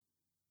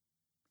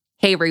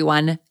Hey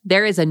everyone,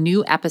 there is a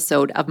new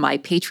episode of my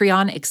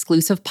Patreon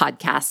exclusive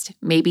podcast,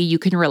 Maybe You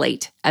Can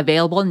Relate,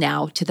 available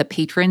now to the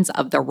patrons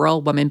of the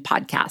Rural Woman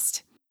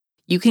Podcast.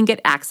 You can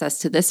get access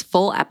to this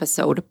full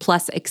episode,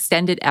 plus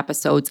extended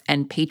episodes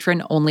and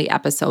patron-only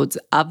episodes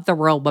of the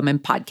Rural Woman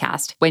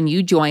Podcast when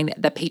you join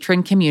the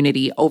patron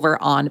community over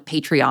on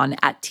Patreon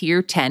at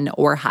tier 10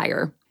 or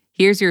higher.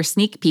 Here's your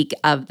sneak peek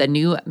of the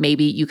new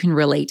Maybe You Can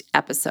Relate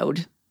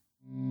episode.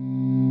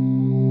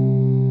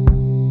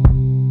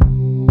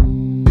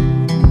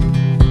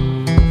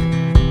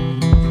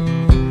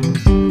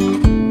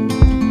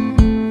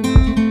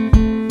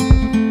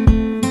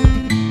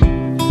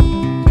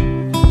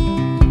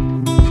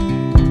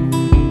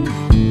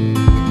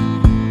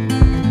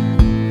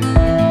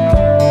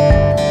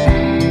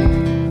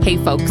 Hey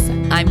folks,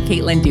 I'm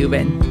Caitlin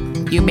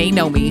Dubin. You may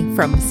know me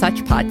from such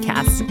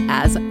podcasts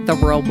as the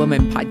Rural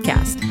Woman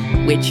Podcast,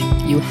 which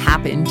you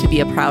happen to be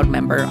a proud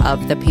member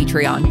of the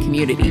Patreon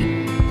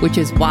community, which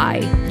is why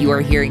you are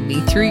hearing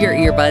me through your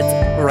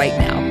earbuds right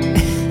now.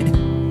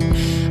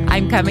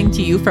 I'm coming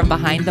to you from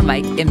behind the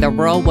mic in the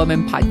Rural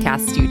Woman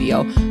Podcast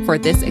studio for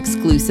this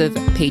exclusive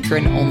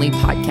patron-only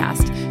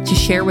podcast to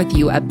share with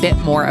you a bit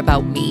more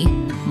about me,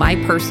 my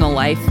personal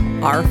life,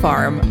 our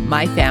farm,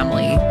 my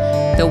family,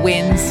 the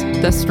wins,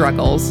 the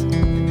struggles,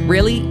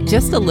 really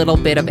just a little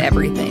bit of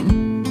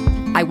everything.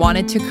 I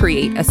wanted to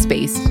create a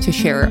space to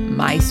share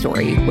my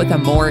story with a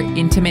more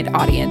intimate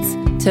audience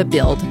to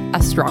build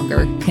a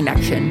stronger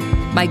connection.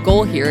 My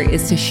goal here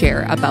is to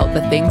share about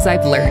the things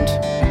I've learned,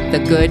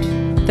 the good,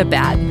 the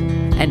bad,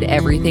 and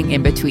everything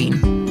in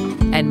between.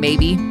 And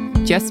maybe,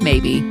 just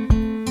maybe,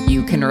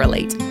 you can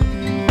relate.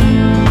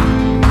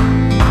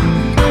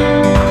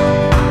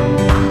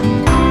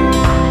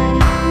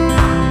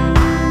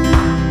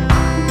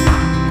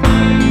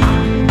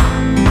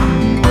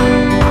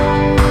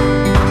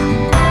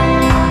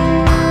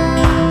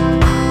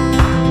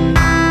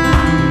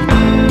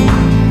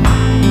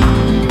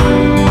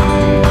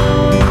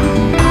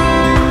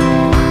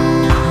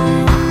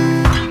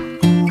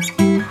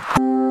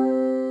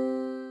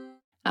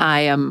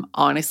 I am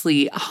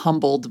honestly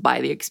humbled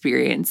by the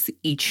experience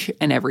each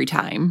and every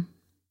time,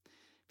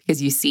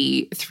 because you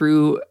see,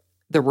 through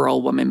the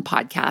Rural Woman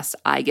Podcast,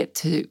 I get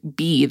to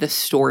be the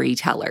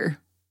storyteller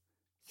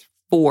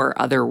for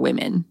other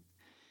women.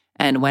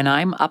 And when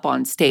I'm up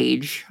on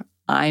stage,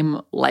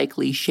 I'm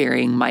likely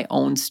sharing my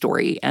own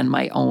story and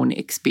my own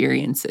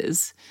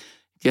experiences,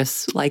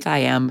 just like I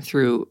am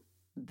through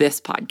this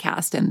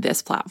podcast and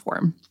this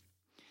platform.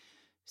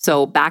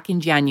 So back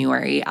in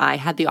January, I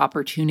had the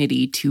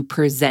opportunity to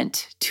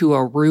present to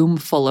a room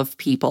full of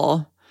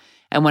people.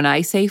 And when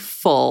I say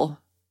full,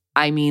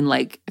 I mean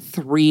like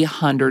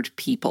 300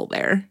 people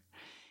there.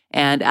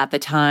 And at the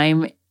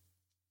time,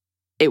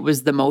 it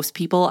was the most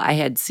people I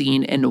had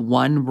seen in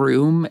one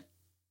room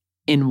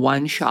in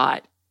one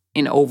shot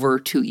in over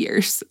 2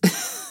 years.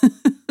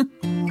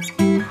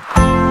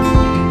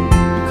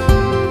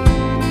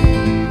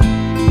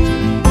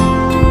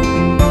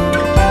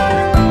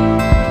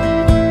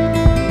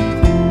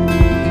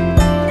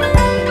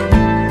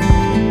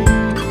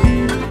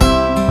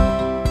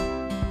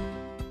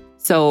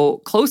 So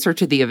closer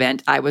to the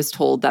event, I was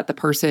told that the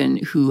person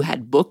who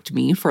had booked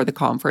me for the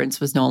conference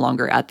was no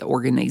longer at the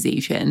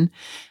organization,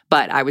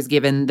 but I was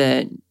given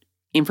the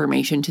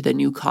information to the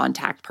new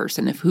contact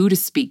person of who to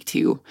speak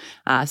to.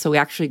 So we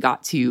actually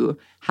got to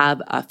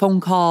have a phone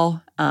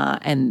call,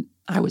 and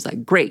I was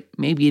like, great,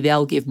 maybe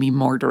they'll give me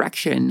more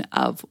direction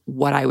of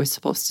what I was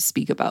supposed to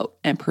speak about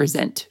and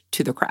present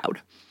to the crowd.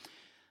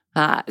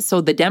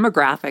 So the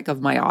demographic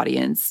of my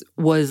audience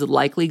was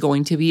likely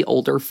going to be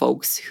older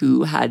folks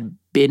who had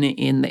been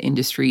in the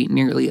industry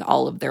nearly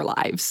all of their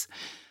lives.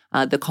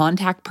 The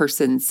contact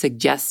person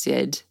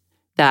suggested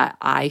that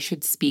I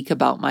should speak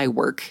about my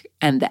work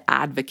and the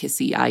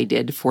advocacy I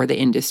did for the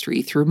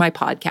industry through my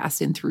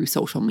podcast and through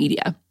social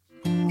media.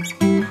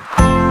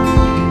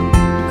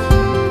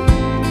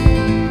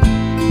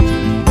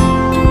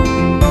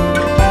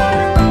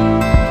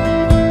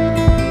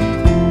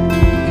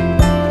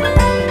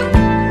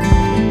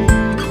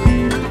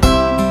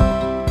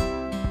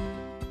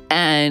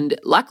 And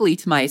luckily,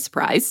 to my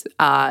surprise,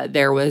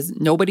 there was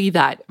nobody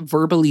that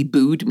verbally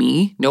booed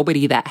me,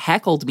 nobody that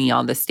heckled me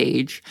on the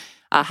stage.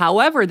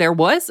 However, there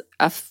was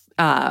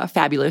a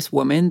fabulous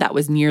woman that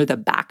was near the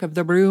back of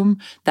the room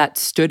that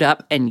stood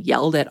up and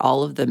yelled at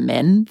all of the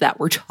men that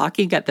were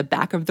talking at the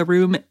back of the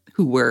room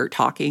who were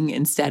talking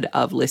instead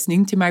of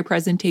listening to my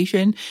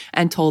presentation,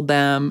 and told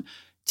them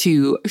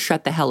to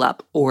shut the hell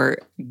up or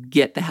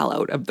get the hell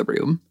out of the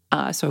room.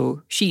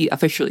 So she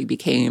officially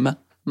became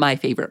my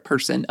favorite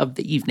person of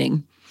the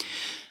evening.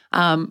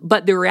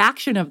 But the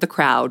reaction of the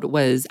crowd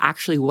was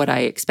actually what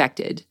I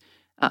expected.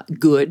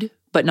 Good,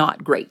 but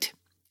not great.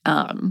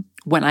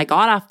 When I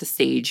got off the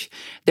stage,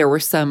 there were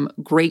some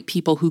great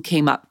people who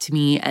came up to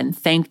me and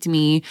thanked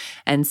me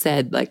and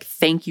said, like,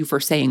 thank you for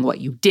saying what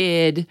you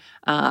did.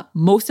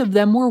 Most of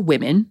them were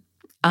women,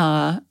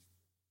 to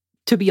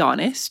be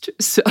honest.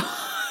 So,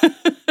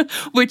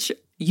 which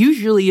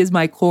usually is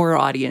my core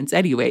audience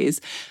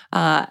anyways,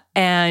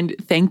 and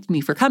thanked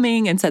me for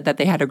coming and said that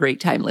they had a great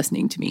time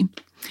listening to me.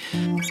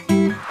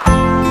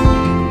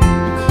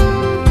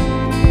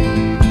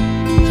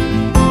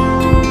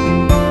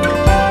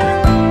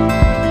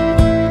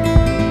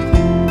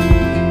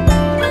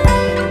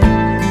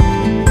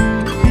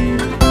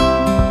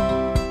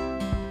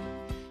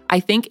 I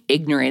think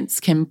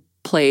ignorance can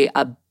play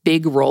a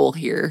big role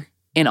here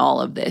in all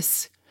of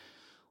this,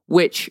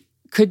 which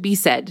could be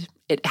said,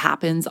 it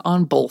happens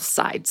on both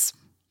sides.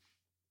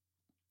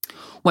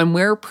 When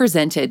we're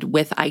presented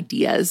with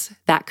ideas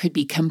that could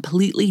be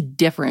completely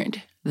different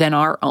than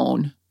our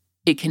own,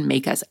 it can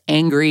make us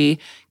angry,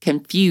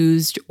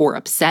 confused, or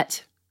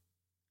upset.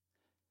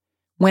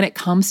 When it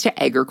comes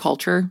to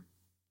agriculture,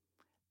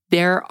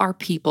 there are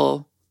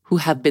people who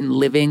have been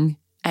living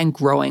and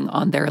growing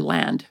on their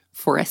land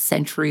for a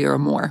century or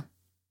more.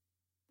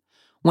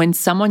 When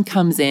someone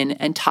comes in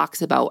and talks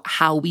about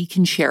how we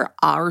can share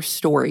our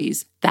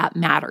stories that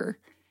matter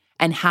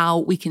and how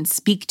we can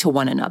speak to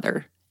one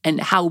another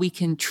and how we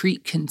can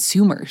treat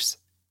consumers,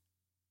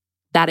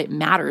 that it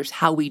matters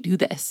how we do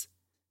this.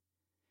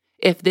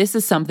 If this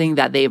is something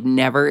that they've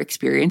never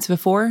experienced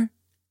before,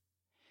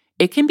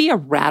 it can be a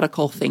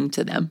radical thing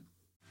to them.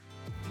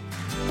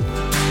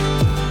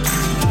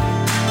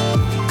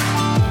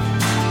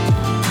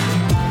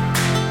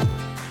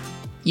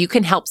 You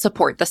can help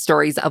support the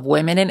stories of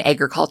women in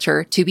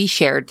agriculture to be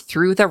shared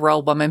through the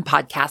Rural Woman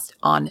podcast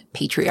on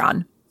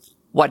Patreon.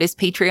 What is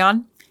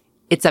Patreon?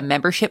 It's a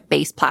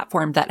membership-based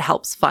platform that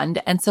helps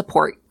fund and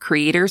support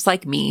creators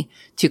like me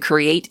to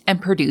create and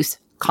produce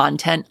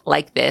content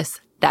like this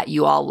that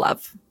you all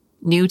love.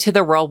 New to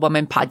the Rural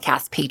Woman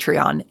podcast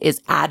Patreon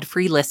is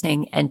ad-free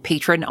listening and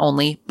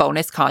patron-only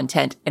bonus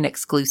content and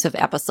exclusive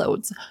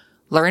episodes.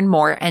 Learn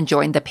more and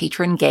join the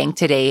patron gang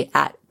today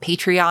at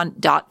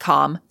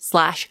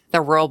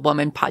patreon.com/The Rural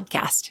Woman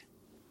Podcast.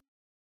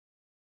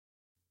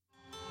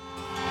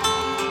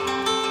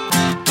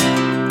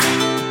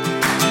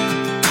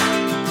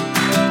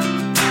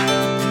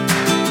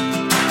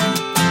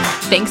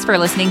 Thanks for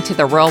listening to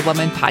the Rural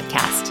Woman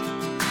Podcast.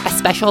 A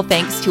special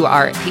thanks to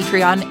our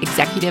Patreon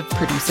executive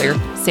producer,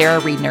 Sarah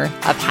Riedner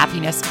of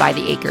Happiness by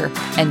the Acre,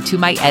 and to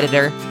my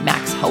editor,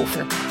 Max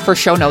Hofer. For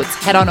show notes,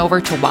 head on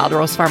over to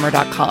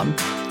wildrosefarmer.com.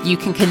 You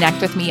can connect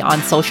with me on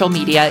social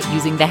media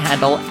using the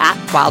handle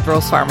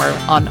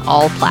 @WildRoseFarmer on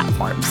all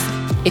platforms.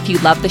 If you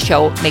love the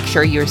show, make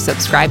sure you're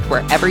subscribed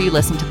wherever you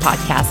listen to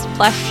podcasts,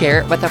 plus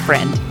share it with a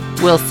friend.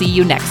 We'll see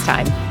you next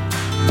time.